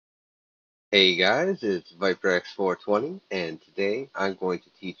Hey guys, it's ViperX420 and today I'm going to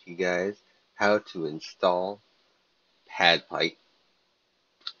teach you guys how to install PadPYGHT.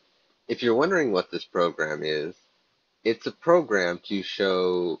 If you're wondering what this program is, it's a program to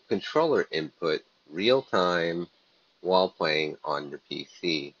show controller input real time while playing on your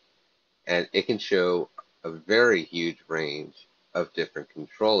PC. And it can show a very huge range of different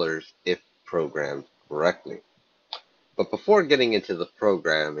controllers if programmed correctly. But before getting into the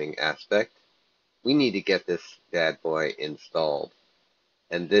programming aspect, we need to get this bad boy installed.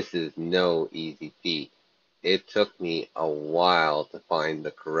 And this is no easy feat. It took me a while to find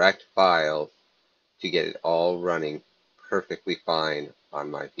the correct files to get it all running perfectly fine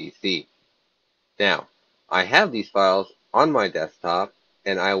on my PC. Now, I have these files on my desktop,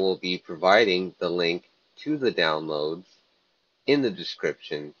 and I will be providing the link to the downloads in the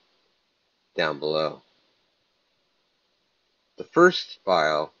description down below. The first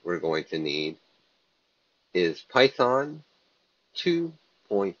file we're going to need is Python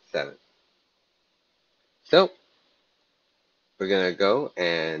 2.7. So we're going to go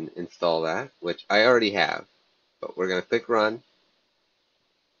and install that, which I already have, but we're going to click run.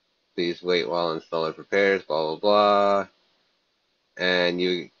 Please wait while installer prepares, blah, blah, blah. And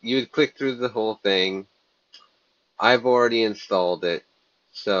you would click through the whole thing. I've already installed it,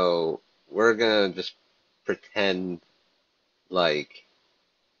 so we're going to just pretend like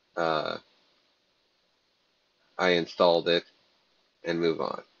uh, I installed it and move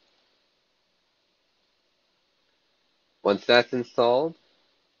on. Once that's installed,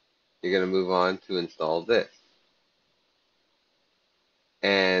 you're going to move on to install this.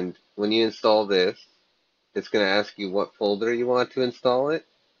 And when you install this, it's going to ask you what folder you want to install it.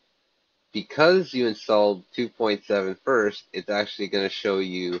 Because you installed 2.7 first, it's actually going to show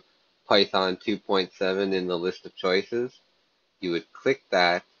you Python 2.7 in the list of choices. You would click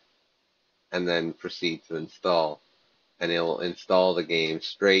that and then proceed to install. And it will install the game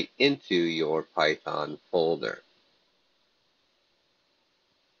straight into your Python folder.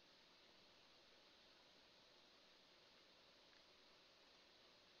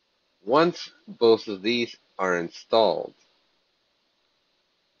 Once both of these are installed,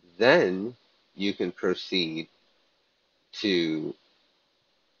 then you can proceed to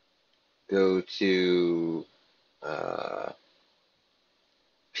go to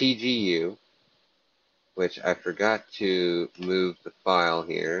PGU, which I forgot to move the file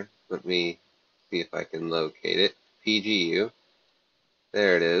here. Let me see if I can locate it. PGU.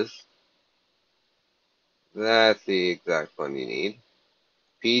 There it is. That's the exact one you need.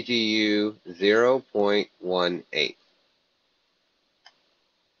 PGU 0.18.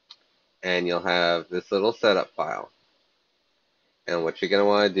 And you'll have this little setup file. And what you're going to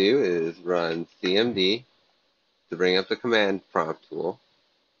want to do is run CMD to bring up the command prompt tool.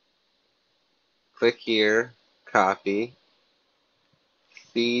 Click here, copy,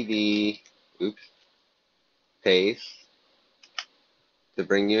 CD, paste to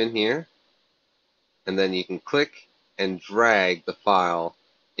bring you in here. And then you can click and drag the file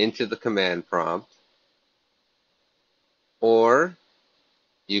into the command prompt, or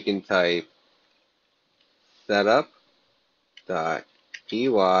you can type setup.py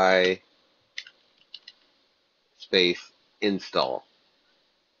space install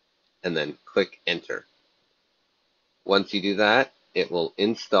and then click enter. Once you do that, it will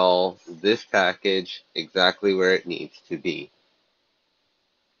install this package exactly where it needs to be.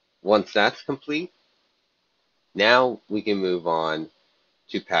 Once that's complete, now we can move on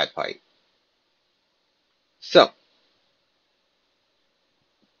to PadPYGHT. So,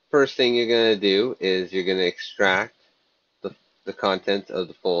 first thing you're going to do is you're going to extract the contents of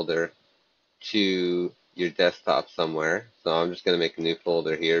the folder to your desktop somewhere. So I'm just going to make a new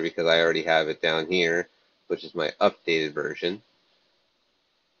folder here because I already have it down here, which is my updated version.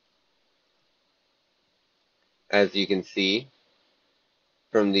 As you can see,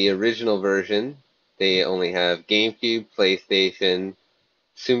 from the original version, they only have GameCube, PlayStation,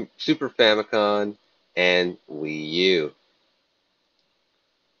 Super Famicom, and Wii U.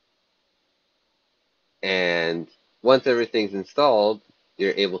 And once everything's installed,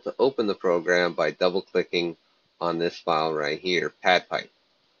 you're able to open the program by double-clicking on this file right here, PadPYGHT.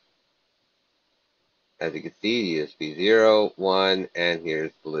 As you can see, USB 0, 1, and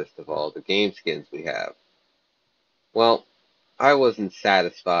here's the list of all the game skins we have. Well, I wasn't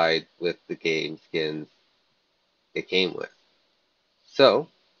satisfied with the game skins it came with. So,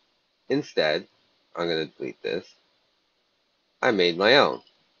 instead, I'm going to delete this. I made my own.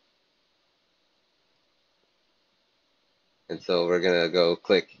 And so we're going to go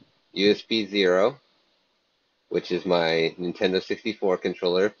click USB 0, which is my Nintendo 64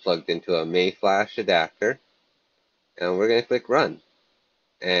 controller plugged into a May Flash adapter. And we're going to click Run.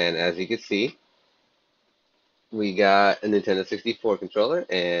 And as you can see, we got a Nintendo 64 controller,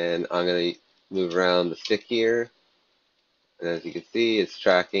 and I'm going to move around the stick here. And as you can see, it's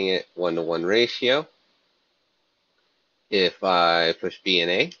tracking it 1-to-1 ratio. If I push B and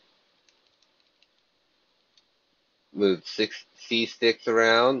A, move C sticks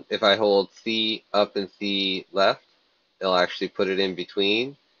around. If I hold C up and C left, it'll actually put it in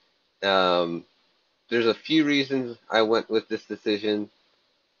between. There's a few reasons I went with this decision.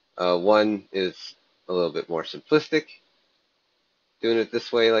 One is a little bit more simplistic, doing it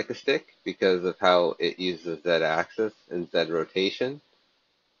this way like a stick, because of how it uses Z axis and Z rotation,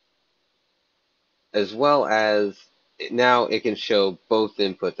 as well as now it can show both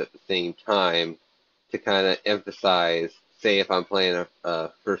inputs at the same time to kind of emphasize, say if I'm playing a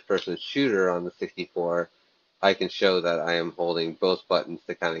first-person shooter on the 64, I can show that I am holding both buttons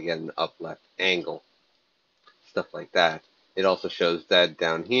to kind of get an up-left angle, stuff like that. It also shows Z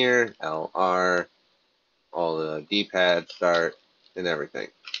down here, L, R, all the D-pad start, and everything.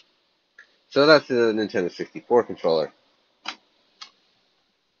 So that's the Nintendo 64 controller.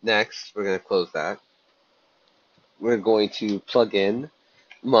 Next, we're going to close that. We're going to plug in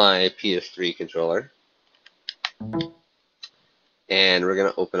my PS3 controller. And we're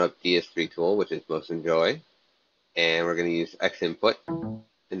going to open up DS3 tool, which is Most Enjoy. And we're going to use X input,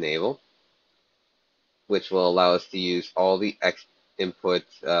 enable, which will allow us to use all the X input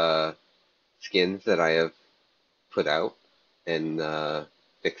skins that I have put out and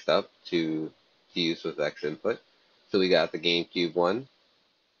fixed up to use with X input. So we got the GameCube one,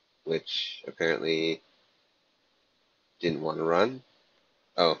 which apparently didn't want to run.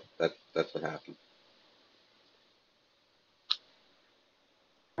 Oh, that's what happened.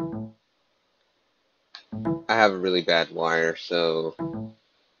 I have a really bad wire, so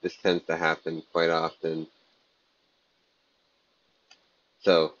this tends to happen quite often.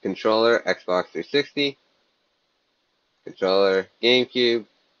 So controller, Xbox 360, controller, GameCube,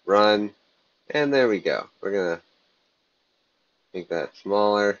 run, and there we go. We're gonna make that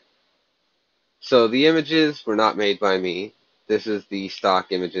smaller. So the images were not made by me. This is the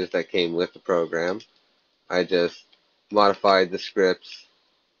stock images that came with the program. I just modified the scripts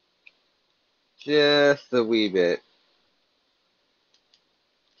just a wee bit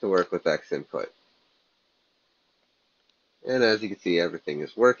to work with X input. And as you can see, everything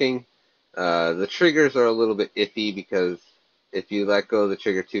is working. The triggers are a little bit iffy because if you let go of the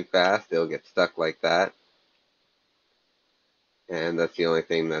trigger too fast, it'll get stuck like that. And that's the only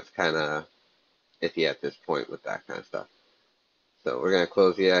thing that's kind of iffy at this point with that kind of stuff. So we're going to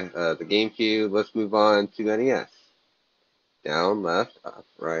close the GameCube. Let's move on to NES. Down, left, up,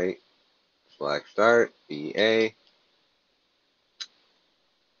 right, select start, BA.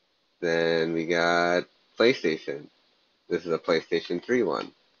 Then we got PlayStation. This is a PlayStation 3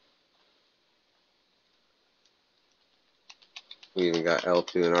 one. We even got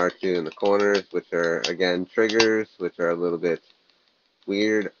L2 and R2 in the corners, which are, again, triggers, which are a little bit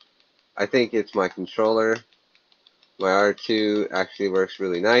weird. I think it's my controller. My R2 actually works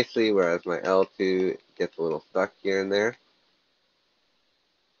really nicely, whereas my L2 gets a little stuck here and there.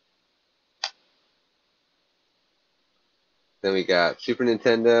 Then we got Super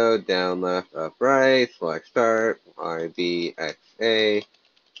Nintendo, down, left, up, right, select start, Y, B, X, A,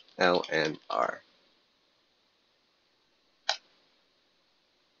 L, and R.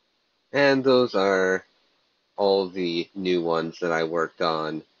 And those are all the new ones that I worked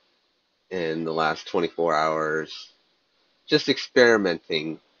on in the last 24 hours, just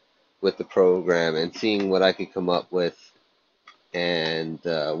experimenting with the program and seeing what I could come up with and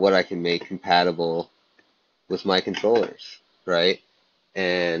what I can make compatible with my controllers, right?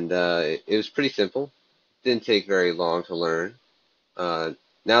 And it was pretty simple. Didn't take very long to learn. Now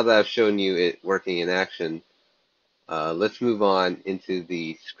that I've shown you it working in action, let's move on into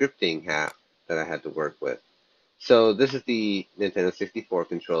the scripting half that I had to work with. So this is the Nintendo 64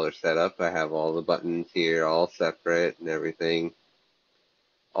 controller setup. I have all the buttons here, all separate and everything,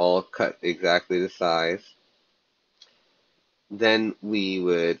 all cut exactly the size. Then we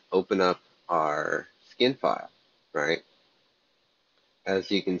would open up our skin file, right?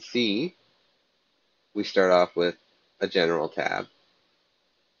 As you can see, we start off with a general tab,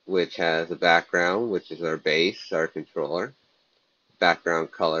 which has a background, which is our base, our controller,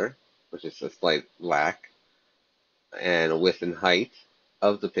 background color, which is a slight black, and a width and height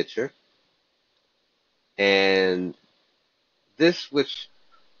of the picture. And this, which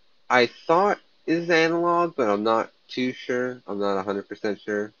I thought is analog, but I'm not too sure. I'm not 100%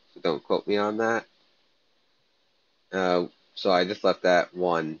 sure, so don't quote me on that. So I just left that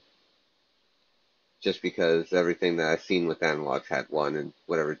 1 just because everything that I've seen with analogs had 1 and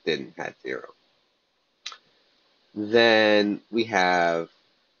whatever didn't had 0. Then we have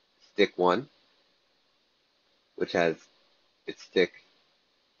stick 1, which has its stick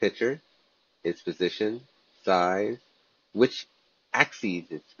picture, its position, size, which axes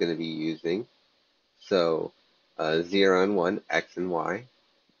it's going to be using. So 0 and 1, X and Y.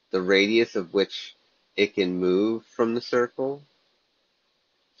 The radius of which it can move from the circle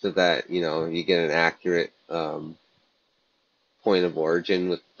so that, you get an accurate point of origin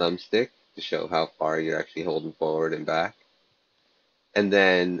with the thumbstick to show how far you're actually holding forward and back. And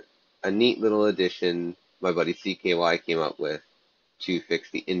then a neat little addition my buddy CKY came up with to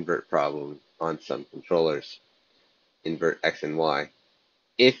fix the invert problem on some controllers. Invert X and Y.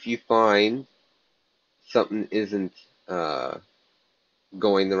 If you find something isn't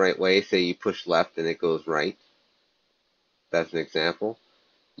going the right way, say you push left and it goes right, that's an example,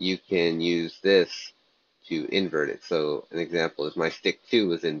 you can use this to invert it. So an example is my stick 2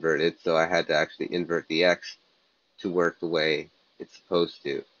 was inverted, so I had to actually invert the X to work the way it's supposed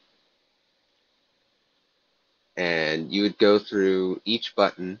to. And you would go through each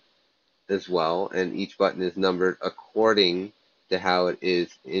button as well, and each button is numbered according to how it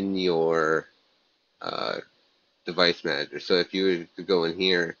is in your device manager. So if you were to go in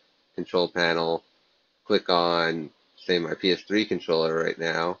here, control panel, click on, say, my PS3 controller right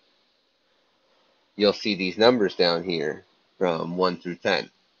now, you'll see these numbers down here from 1 through 10.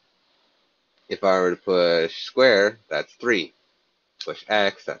 If I were to push square, that's 3. Push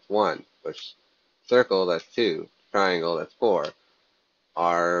X, that's 1. Push circle, that's 2. Triangle, that's 4.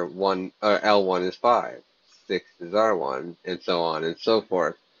 R1 or L1 is 5. 6 is R1, and so on and so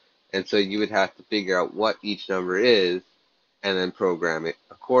forth. And so you would have to figure out what each number is and then program it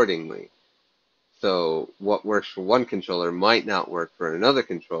accordingly. So what works for one controller might not work for another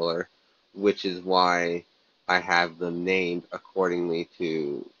controller, which is why I have them named accordingly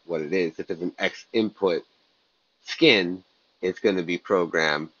to what it is. If it's an X input skin, it's going to be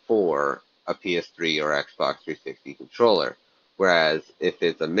programmed for a PS3 or Xbox 360 controller. Whereas if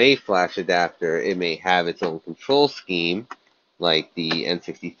it's a May Flash adapter, it may have its own control scheme, like the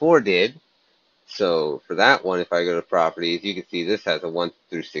N64 did. So for that one, if I go to properties, you can see this has a 1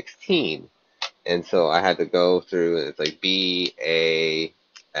 through 16. And so I had to go through, and it's like B, A,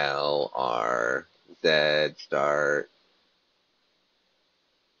 L, R, Z, start,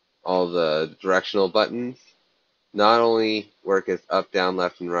 all the directional buttons not only work as up, down,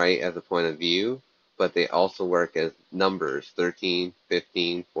 left, and right as a point of view, but they also work as numbers, 13,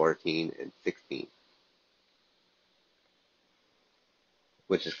 15, 14, and 16,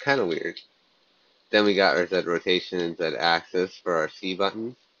 which is kind of weird. Then we got our Z rotation and Z axis for our C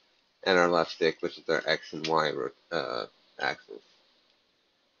buttons, and our left stick, which is our X and Y axis.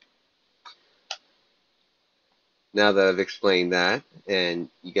 Now that I've explained that, and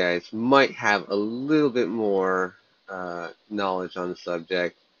you guys might have a little bit more knowledge on the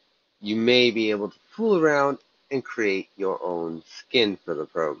subject, you may be able to fool around and create your own skin for the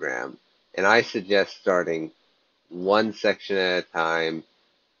program. And I suggest starting one section at a time,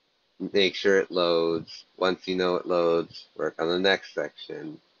 make sure it loads. Once you know it loads, work on the next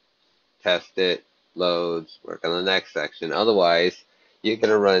section. Test it, loads, work on the next section. Otherwise, you're going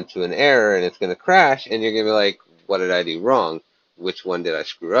to run into an error and it's going to crash and you're going to be like, what did I do wrong? Which one did I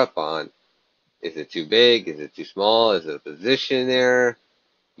screw up on? Is it too big? Is it too small? Is it a position error?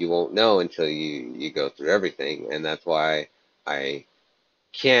 You won't know until you go through everything. And that's why I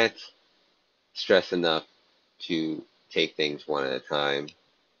can't stress enough to take things one at a time.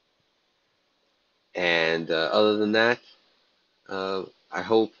 And other than that, I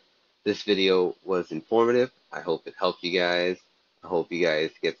hope this video was informative. I hope it helped you guys. I hope you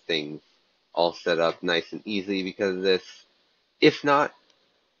guys get things all set up nice and easily because of this. If not,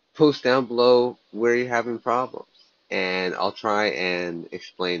 post down below where you're having problems. And I'll try and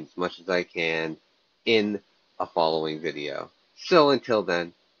explain as much as I can in a following video. So until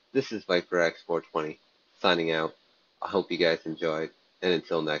then, this is ViperX420 signing out. I hope you guys enjoyed. And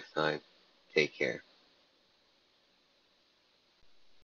until next time, take care.